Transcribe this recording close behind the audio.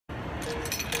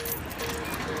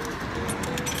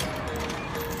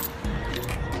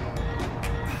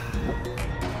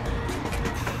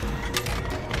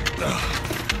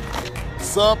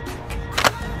What's up,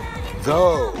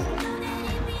 though?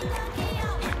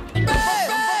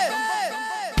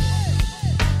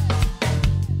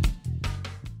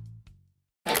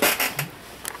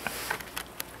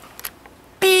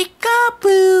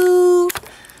 Peekaboo!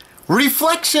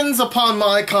 Reflections upon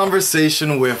my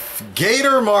conversation with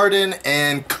Gattor, Martin,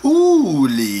 and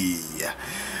Koollee.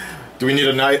 Do we need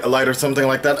a light or something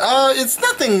like that? It's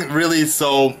nothing really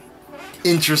so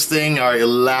interesting or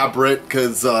elaborate,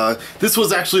 because this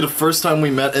was actually the first time we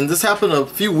met, and this happened a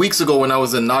few weeks ago when I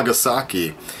was in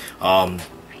Nagasaki.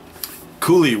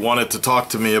 Koollee wanted to talk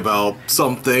to me about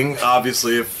something.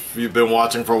 Obviously, if you've been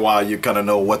watching for a while, you kind of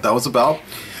know what that was about.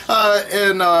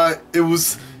 It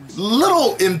was a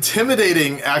little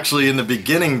intimidating actually in the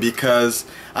beginning, because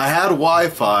I had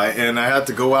Wi-Fi and I had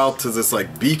to go out to this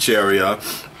like beach area,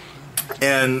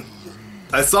 and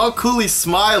I saw Koollee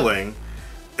smiling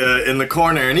in the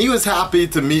corner, and he was happy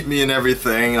to meet me and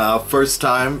everything, first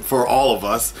time for all of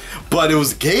us. But it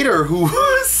was Gattor who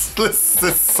was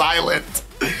silent.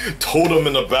 Totem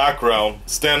in the background,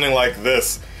 standing like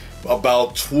this.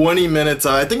 About 20 minutes,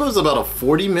 I think it was about a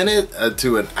 40-minute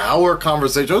to an hour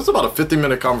conversation. It was about a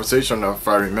 50-minute conversation if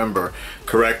I remember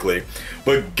correctly.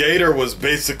 But Gattor was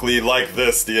basically like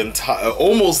this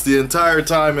almost the entire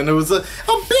time, and it was a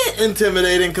bit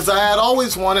intimidating, because I had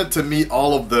always wanted to meet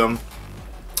all of them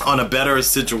on a better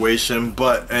situation,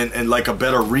 and like a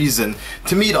better reason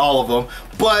to meet all of them.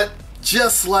 But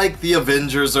just like the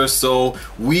Avengers or so,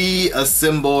 we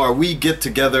assemble, or we get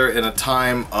together in a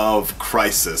time of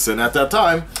crisis. And at that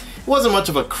time, it wasn't much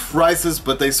of a crisis,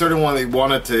 but they certainly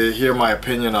wanted to hear my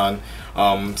opinion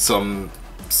on some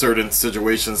certain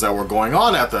situations that were going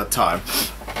on at that time.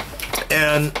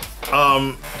 And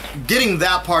getting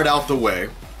that part out the way,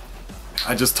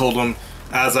 I just told them,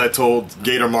 as I told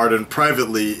Gattor Martin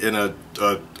privately in a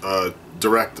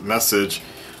direct message,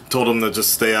 told him to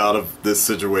just stay out of this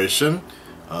situation.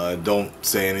 Don't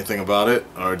say anything about it,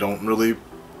 or don't really,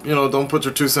 don't put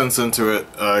your 2 cents into it,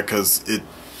 because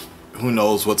who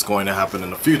knows what's going to happen in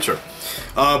the future.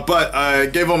 But I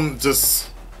gave him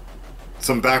just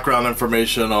some background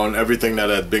information on everything that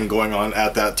had been going on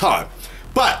at that time.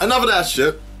 But enough of that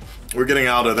shit. We're getting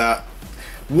out of that.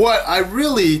 What I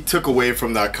really took away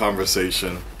from that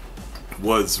conversation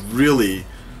was really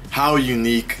how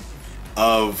unique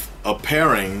of a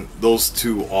pairing those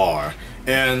two are.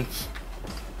 And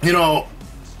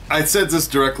I said this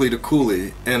directly to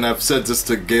Koollee, and I've said this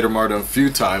to Gattor Martin a few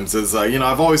times, is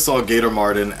I've always saw Gattor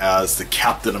Martin as the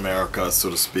Captain America,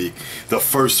 so to speak, the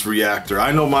first reactor.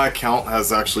 I know my account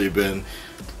has actually been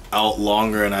out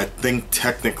longer, and I think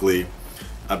technically,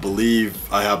 I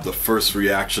believe I have the first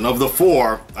reaction. Of the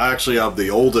 4, I actually have the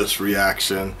oldest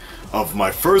reaction of my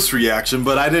first reaction,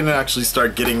 but I didn't actually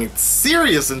start getting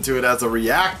serious into it as a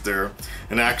reactor,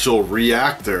 an actual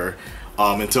reactor,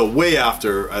 until way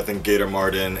after I think Gattor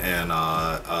Martin and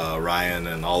Ryan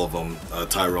and all of them,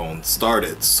 Tyrone,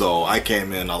 started. So I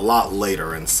came in a lot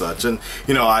later and such. And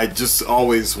I just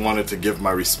always wanted to give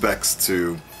my respects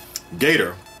to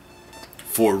Gattor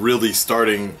for really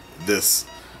starting this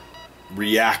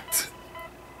react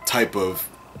type of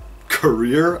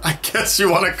career, I guess you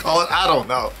want to call it. I don't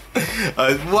know.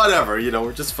 Whatever,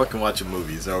 we're just fucking watching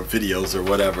movies or videos or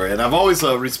whatever, and I've always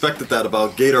respected that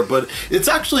about Gattor. But it's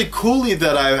actually Koollee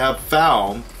that I have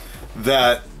found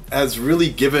that has really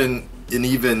given an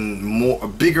even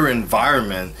bigger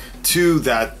environment to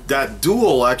that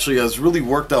duel. Actually has really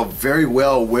worked out very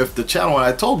well with the channel, and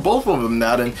I told both of them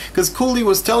that, and because Koollee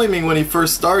was telling me when he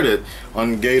first started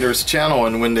on Gattor's channel,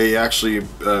 and when they actually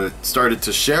started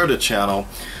to share the channel,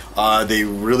 they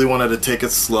really wanted to take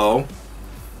it slow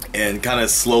and kind of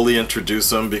slowly introduce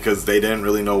them, because they didn't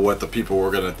really know what the people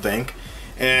were going to think.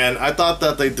 And I thought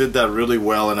that they did that really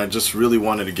well, and I just really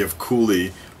wanted to give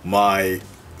Koollee my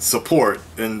support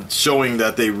in showing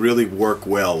that they really work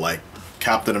well, like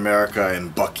Captain America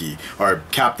and Bucky, or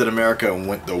Captain America and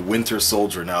the Winter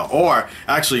Soldier now. Or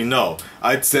actually no,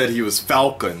 I said he was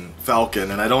Falcon,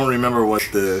 and I don't remember what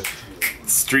the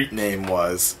street name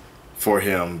was for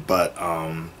him, but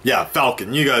yeah,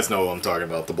 Falcon. You guys know what I'm talking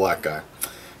about, the black guy.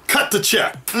 Cut the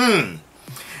check. And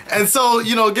so,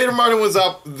 Gattor Martin was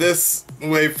up this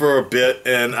way for a bit,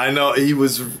 and I know he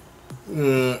was,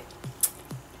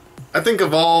 I think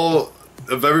of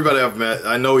everybody I've met,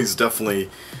 I know he's definitely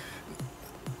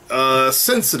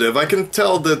sensitive. I can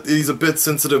tell that he's a bit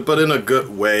sensitive, but in a good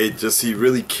way. Just he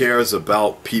really cares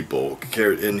about people,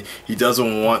 and he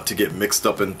doesn't want to get mixed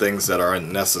up in things that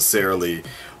aren't necessarily,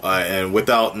 and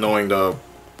without knowing the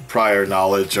prior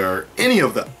knowledge or any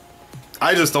of that.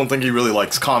 I just don't think he really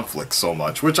likes conflict so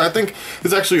much, which I think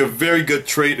is actually a very good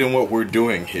trait in what we're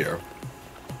doing here.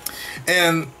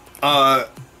 And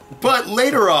but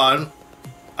later on,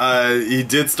 he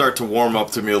did start to warm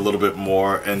up to me a little bit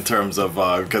more in terms of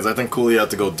because I think Koollee had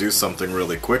to go do something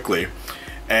really quickly,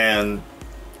 and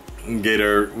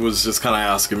Gator was just kind of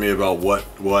asking me about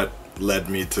what led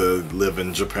me to live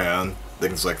in Japan,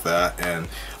 things like that, and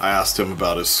I asked him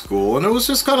about his school, and it was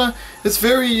just kind of, it's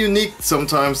very unique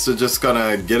sometimes to just kind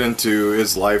of get into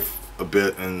his life a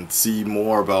bit and see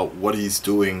more about what he's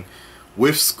doing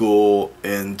with school,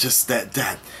 and just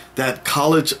that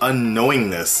college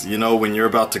unknowingness, you know, when you're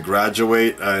about to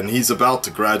graduate, and he's about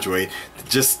to graduate,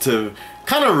 just to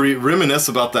kind of reminisce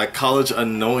about that college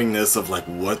unknowingness of like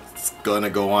what's gonna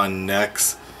go on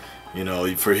next. You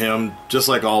know, for him, just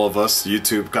like all of us,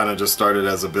 YouTube kind of just started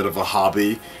as a bit of a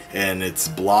hobby, and it's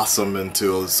blossomed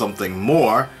into something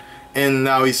more, and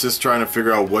now he's just trying to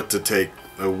figure out what to take,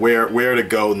 where to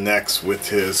go next with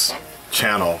his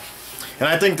channel. And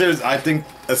I think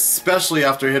especially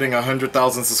after hitting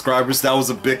 100,000 subscribers, that was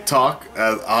a big talk.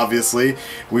 Obviously,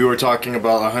 we were talking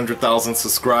about 100,000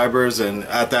 subscribers, and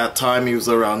at that time he was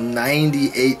around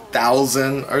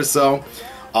 98,000 or so.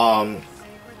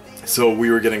 So we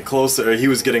were getting closer, he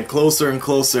was getting closer and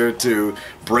closer to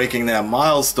breaking that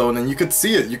milestone, and you could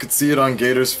see it. You could see it on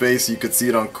Gator's face, you could see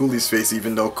it on Koollee's face,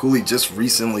 even though Koollee just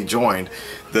recently joined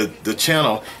the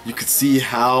channel. You could see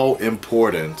how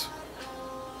important,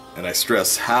 and I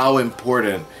stress how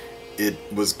important it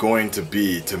was going to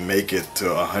be to make it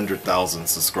to 100,000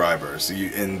 subscribers.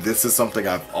 And this is something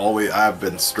I've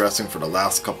been stressing for the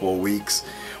last couple of weeks.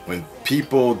 When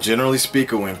people, generally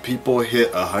speaking, when people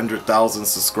hit 100,000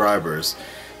 subscribers,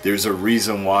 there's a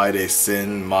reason why they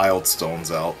send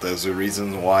milestones out. There's a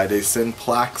reason why they send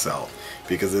plaques out,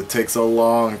 because it takes a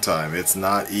long time. It's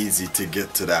not easy to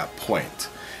get to that point.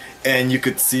 And you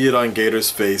could see it on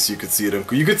Gator's face. You could see it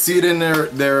in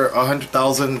their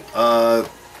 100,000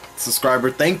 subscriber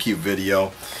thank you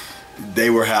video. They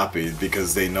were happy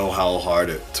because they know how hard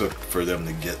it took for them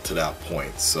to get to that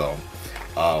point. So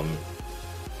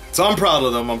so I'm proud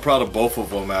of them. I'm proud of both of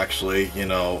them, actually. You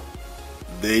know,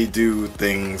 they do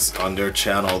things on their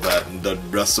channel that the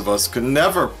rest of us could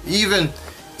never even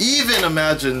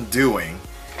imagine doing.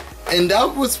 And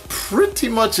that was pretty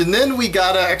much, and then we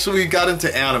got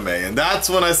into anime, and that's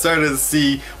when I started to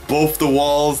see both the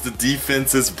walls, the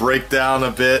defenses break down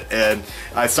a bit, and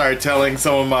I started telling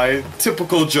some of my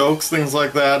typical jokes, things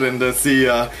like that, and to see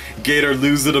Gator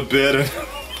lose it a bit.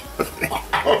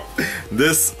 And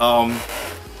this,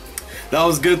 that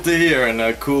was good to hear. And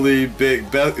Koollee,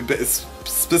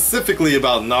 specifically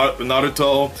about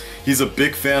Naruto, he's a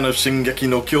big fan of Shingeki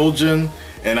no Kyojin.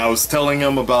 And I was telling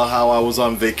him about how I was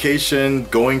on vacation,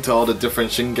 going to all the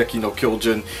different Shingeki no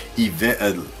Kyojin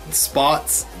event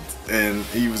spots, and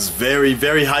he was very,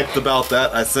 very hyped about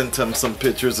that. I sent him some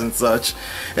pictures and such,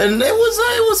 and it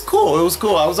was cool. It was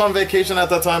cool. I was on vacation at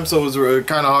that time, so it was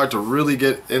kind of hard to really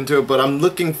get into it. But I'm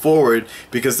looking forward,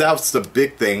 because that's the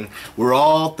big thing. We're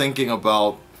all thinking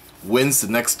about when's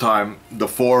the next time the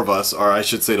four of us, or I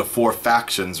should say the four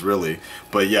factions, really.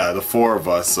 But yeah, the four of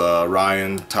us,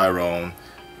 Ryan, Tyrone,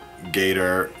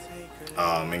 Gator,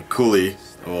 and Koollee.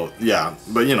 Well, yeah,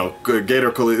 but you know,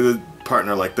 Gator, Koollee,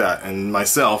 partner like that, and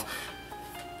myself,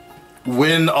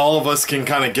 when all of us can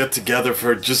kind of get together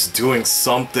for just doing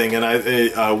something.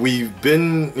 And we've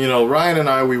been, you know, Ryan and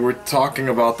I, we were talking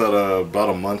about that about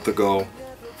a month ago,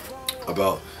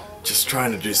 about just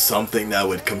trying to do something that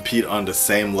would compete on the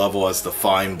same level as the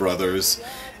Fine Brothers.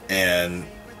 And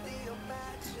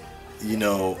you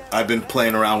know, I've been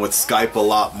playing around with Skype a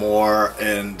lot more,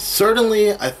 and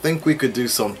certainly I think we could do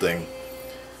something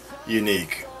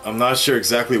unique. I'm not sure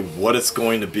exactly what it's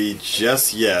going to be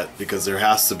just yet, because there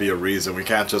has to be a reason. We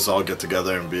can't just all get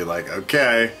together and be like,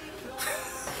 okay,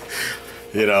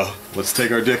 you know, let's take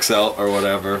our dicks out or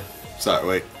whatever. Sorry,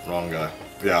 wait, wrong guy.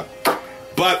 Yeah,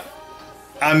 but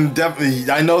I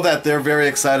know that they're very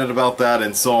excited about that,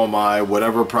 and so am I.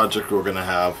 Whatever project we're gonna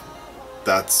have,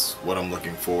 that's what I'm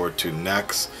looking forward to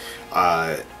next.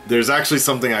 There's actually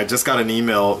something, I just got an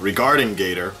email regarding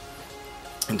Gator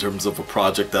in terms of a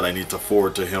project that I need to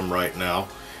forward to him right now,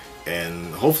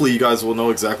 and hopefully you guys will know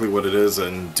exactly what it is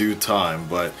in due time.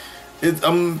 But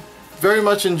I'm very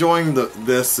much enjoying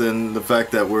this and the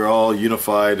fact that we're all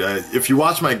unified. If you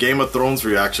watch my Game of Thrones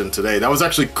reaction today, that was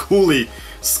actually Koollee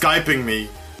Skyping me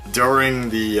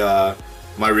during the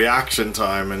my reaction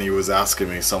time, and he was asking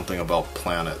me something about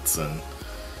planets and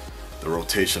the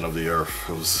rotation of the Earth.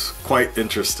 It was quite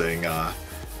interesting,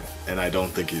 and I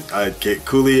don't think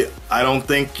Koollee, I don't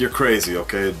think you're crazy,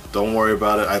 okay? Don't worry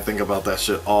about it. I think about that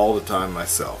shit all the time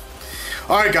myself.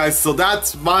 Alright guys, so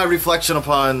that's my reflection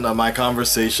upon my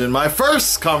conversation. My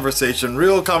first conversation,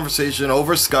 real conversation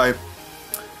over Skype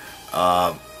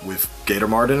with Gator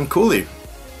Martin and Koollee.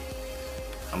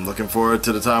 I'm looking forward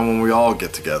to the time when we all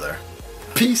get together.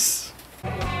 Peace!